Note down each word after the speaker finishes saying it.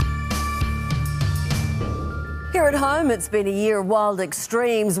Here at home, it's been a year of wild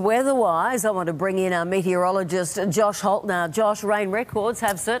extremes weather-wise. I want to bring in our meteorologist, Josh Holt. Now, Josh, rain records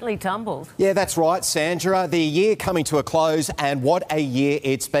have certainly tumbled. Yeah, that's right, Sandra. The year coming to a close, and what a year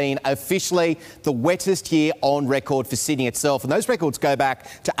it's been. Officially the wettest year on record for Sydney itself, and those records go back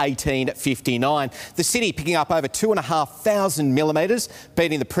to 1859. The city picking up over 2,500 millimetres,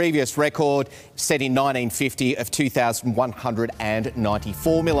 beating the previous record set in 1950 of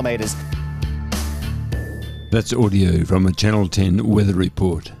 2,194 millimetres. That's audio from a Channel 10 weather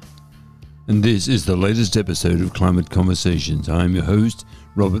report. And this is the latest episode of Climate Conversations. I am your host,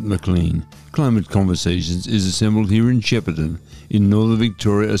 Robert McLean. Climate Conversations is assembled here in Shepparton, in northern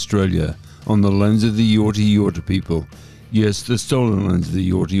Victoria, Australia, on the lands of the Yorta Yorta people. Yes, the stolen lands of the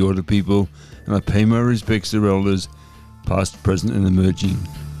Yorta Yorta people, and I pay my respects to their elders, past, present and emerging.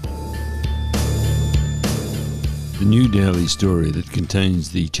 The new daily story that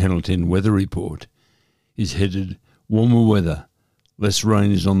contains the Channel 10 weather report is headed "Warmer Weather, Less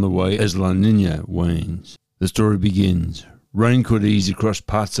Rain is on the Way as La Nina wanes." The story begins. Rain could ease across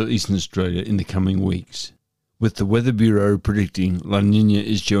parts of eastern Australia in the coming weeks, with the Weather Bureau predicting La Nina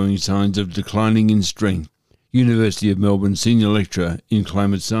is showing signs of declining in strength. University of Melbourne senior lecturer in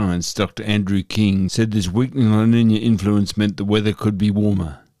climate science, Dr. Andrew King, said this weakening La Nina influence meant the weather could be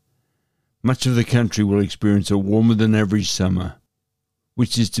warmer. Much of the country will experience a warmer than average summer,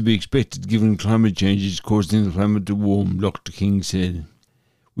 which is to be expected given climate change is causing the climate to warm, Dr. King said.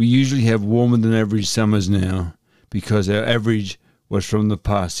 We usually have warmer than average summers now because our average was from the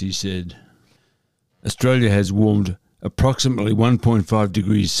past, he said. Australia has warmed approximately 1.5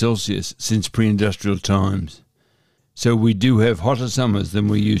 degrees Celsius since pre-industrial times, so we do have hotter summers than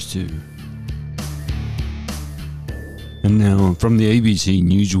we used to. And now, from the ABC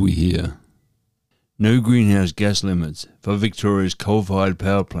News we hear: no greenhouse gas limits for Victoria's coal-fired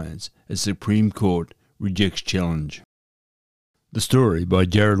power plants as Supreme Court rejects challenge. The story by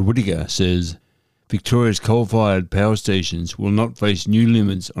Jared Whittaker says, Victoria's coal-fired power stations will not face new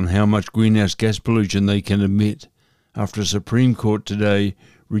limits on how much greenhouse gas pollution they can emit after a Supreme Court today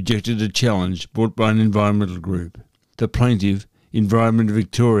rejected a challenge brought by an environmental group. The plaintiff, Environment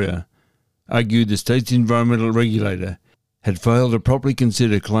Victoria, argued the state's environmental regulator had failed to properly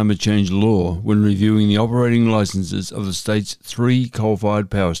consider climate change law when reviewing the operating licences of the state's 3 coal-fired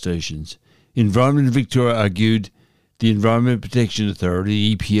power stations. Environment Victoria argued the Environment Protection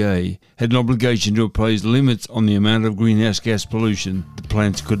Authority, EPA, had an obligation to impose limits on the amount of greenhouse gas pollution the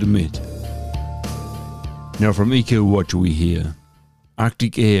plants could emit. Now from EcoWatch we hear,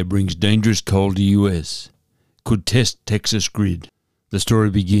 Arctic air brings dangerous coal to US. Could test Texas grid. The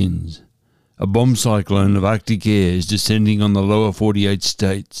story begins. A bomb cyclone of Arctic air is descending on the lower 48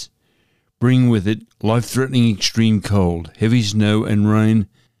 states, bringing with it life-threatening extreme cold, heavy snow and rain,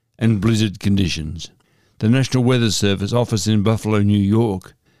 and blizzard conditions. The National Weather Service office in Buffalo, New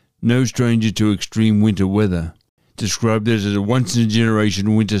York, no stranger to extreme winter weather, described it as a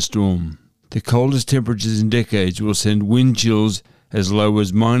once-in-a-generation winter storm. The coldest temperatures in decades will send wind chills as low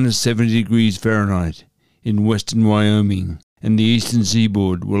as minus 70 degrees Fahrenheit in western Wyoming, and the eastern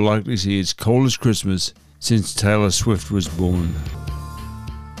seaboard will likely see its coldest Christmas since Taylor Swift was born.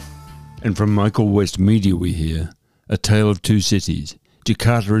 And from Michael West Media we hear, a tale of two cities.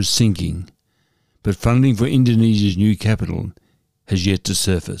 Jakarta is sinking, but funding for Indonesia's new capital has yet to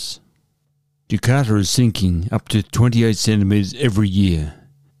surface. Jakarta is sinking up to 28 centimetres every year.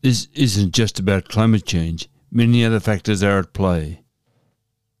 This isn't just about climate change. Many other factors are at play.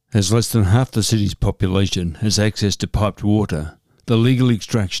 As less than half the city's population has access to piped water, the legal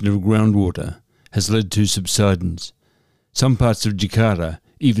extraction of groundwater has led to subsidence, some parts of Jakarta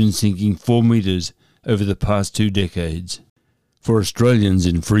even sinking 4 metres over the past 2 decades. For Australians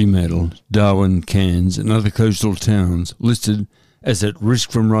in Fremantle, Darwin, Cairns and other coastal towns listed as at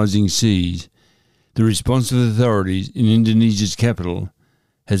risk from rising seas, the response of authorities in Indonesia's capital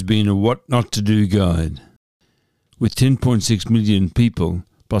has been a what not to do guide. With 10.6 million people,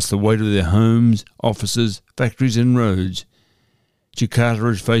 plus the weight of their homes, offices, factories and roads, Jakarta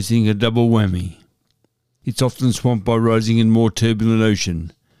is facing a double whammy. It's often swamped by rising and more turbulent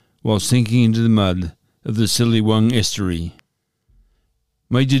ocean, while sinking into the mud of the Siliwangi estuary.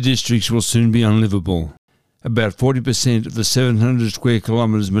 Major districts will soon be unlivable. About 40% of the 700 square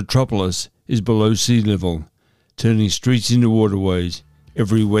kilometres metropolis is below sea level, turning streets into waterways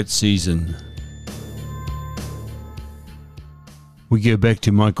every wet season. We go back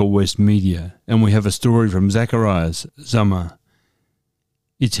to Michael West Media, and we have a story from Zacharias Zama.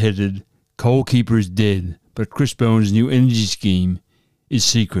 It's headed, Coal Keeper is Dead, but Chris Bowen's new energy scheme is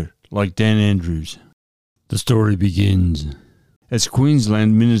secret, like Dan Andrews. The story begins. As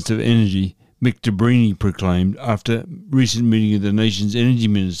Queensland Minister of Energy, Mick Dabrini proclaimed after recent meeting of the nation's energy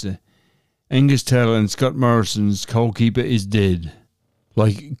minister. Angus Taylor and Scott Morrison's Coalkeeper is dead.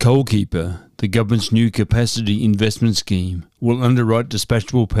 Like Coalkeeper, the government's new capacity investment scheme will underwrite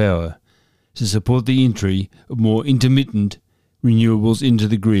dispatchable power to support the entry of more intermittent renewables into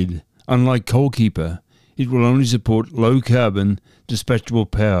the grid. Unlike Coalkeeper, it will only support low-carbon dispatchable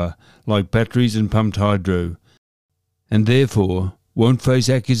power like batteries and pumped hydro, and therefore won't face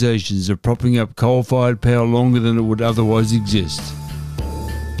accusations of propping up coal-fired power longer than it would otherwise exist.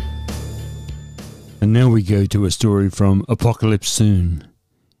 And now we go to a story from Apocalypse Soon.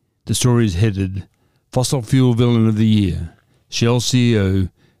 The story is headed, Fossil Fuel Villain of the Year, Shell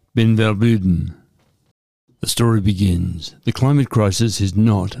CEO Ben van Beurden. The story begins. The climate crisis is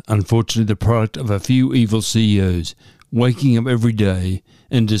not, unfortunately, the product of a few evil CEOs waking up every day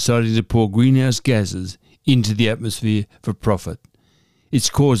and deciding to pour greenhouse gases into the atmosphere for profit. Its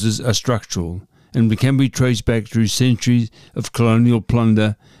causes are structural and can be traced back through centuries of colonial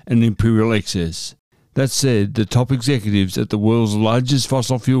plunder and imperial excess. That said, the top executives at the world's largest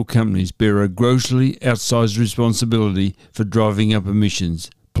fossil fuel companies bear a grossly outsized responsibility for driving up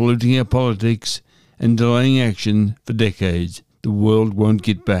emissions, polluting our politics, and delaying action for decades the world won't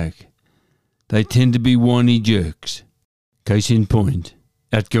get back. They tend to be whiny jerks. Case in point,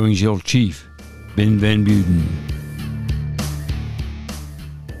 outgoing Shell chief, Ben van Beurden.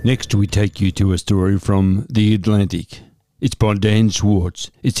 Next we take you to a story from The Atlantic. It's by Dan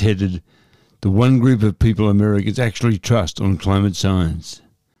Schwartz. It's headed, The One Group of People Americans Actually Trust on Climate Science.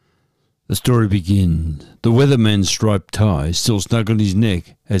 The story begins. The weatherman's striped tie still snug on his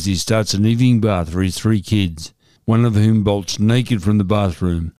neck as he starts an evening bath for his 3 kids, one of whom bolts naked from the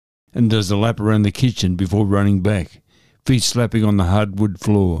bathroom and does a lap around the kitchen before running back, feet slapping on the hardwood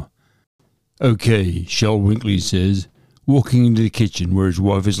floor. "Okay," Shell Winkley says, walking into the kitchen where his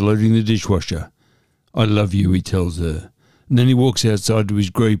wife is loading the dishwasher. "I love you," he tells her. And then he walks outside to his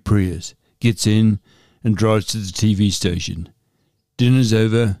grey Prius, gets in and drives to the TV station. Dinner's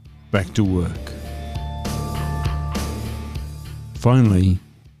over. Back to work. Finally,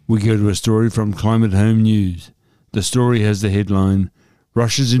 we go to a story from Climate Home News. The story has the headline,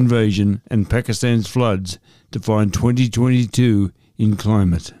 Russia's Invasion and Pakistan's Floods Define 2022 in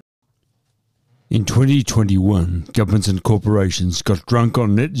Climate. In 2021, governments and corporations got drunk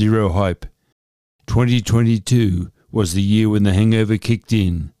on net zero hype. 2022 was the year when the hangover kicked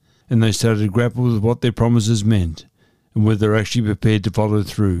in, and they started to grapple with what their promises meant and whether they're actually prepared to follow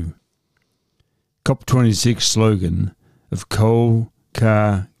through. COP26 slogan of coal,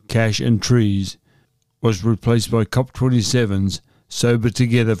 car, cash and trees was replaced by COP27's Sober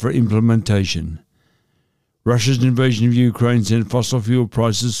Together for implementation. Russia's invasion of Ukraine sent fossil fuel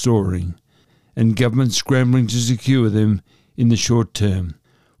prices soaring, and governments scrambling to secure them in the short term,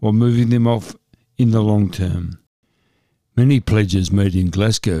 while moving them off in the long term. Many pledges made in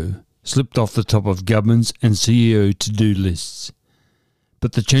Glasgow slipped off the top of governments and CEO to-do lists.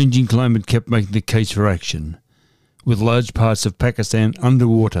 But the changing climate kept making the case for action, with large parts of Pakistan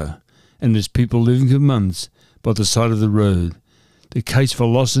underwater and its people living for months by the side of the road. The case for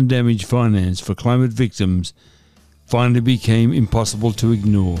loss and damage finance for climate victims finally became impossible to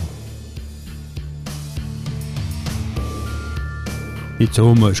ignore. It's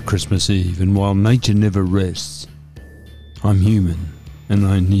almost Christmas Eve, and while nature never rests, I'm human and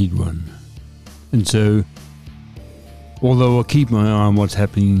I need one. And so, although I'll keep my eye on what's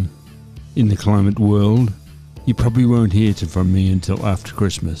happening in the climate world, you probably won't hear from me until after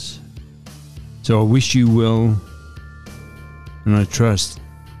Christmas. So I wish you well, and I trust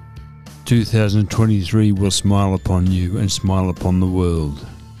 2023 will smile upon you and smile upon the world.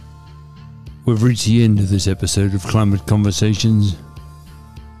 We've reached the end of this episode of Climate Conversations.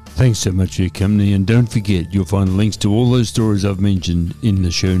 Thanks so much for your company, and don't forget you'll find links to all those stories I've mentioned in the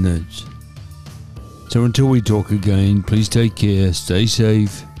show notes. So until we talk again, please take care, stay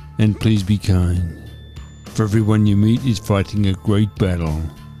safe, and please be kind. For everyone you meet is fighting a great battle.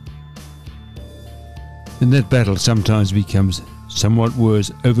 And that battle sometimes becomes somewhat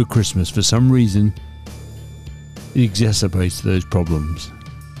worse over Christmas. For some reason, it exacerbates those problems.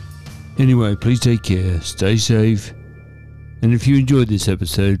 Anyway, please take care, stay safe, and if you enjoyed this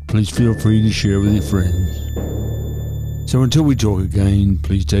episode, please feel free to share with your friends. So until we talk again,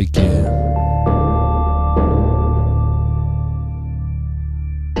 please take care.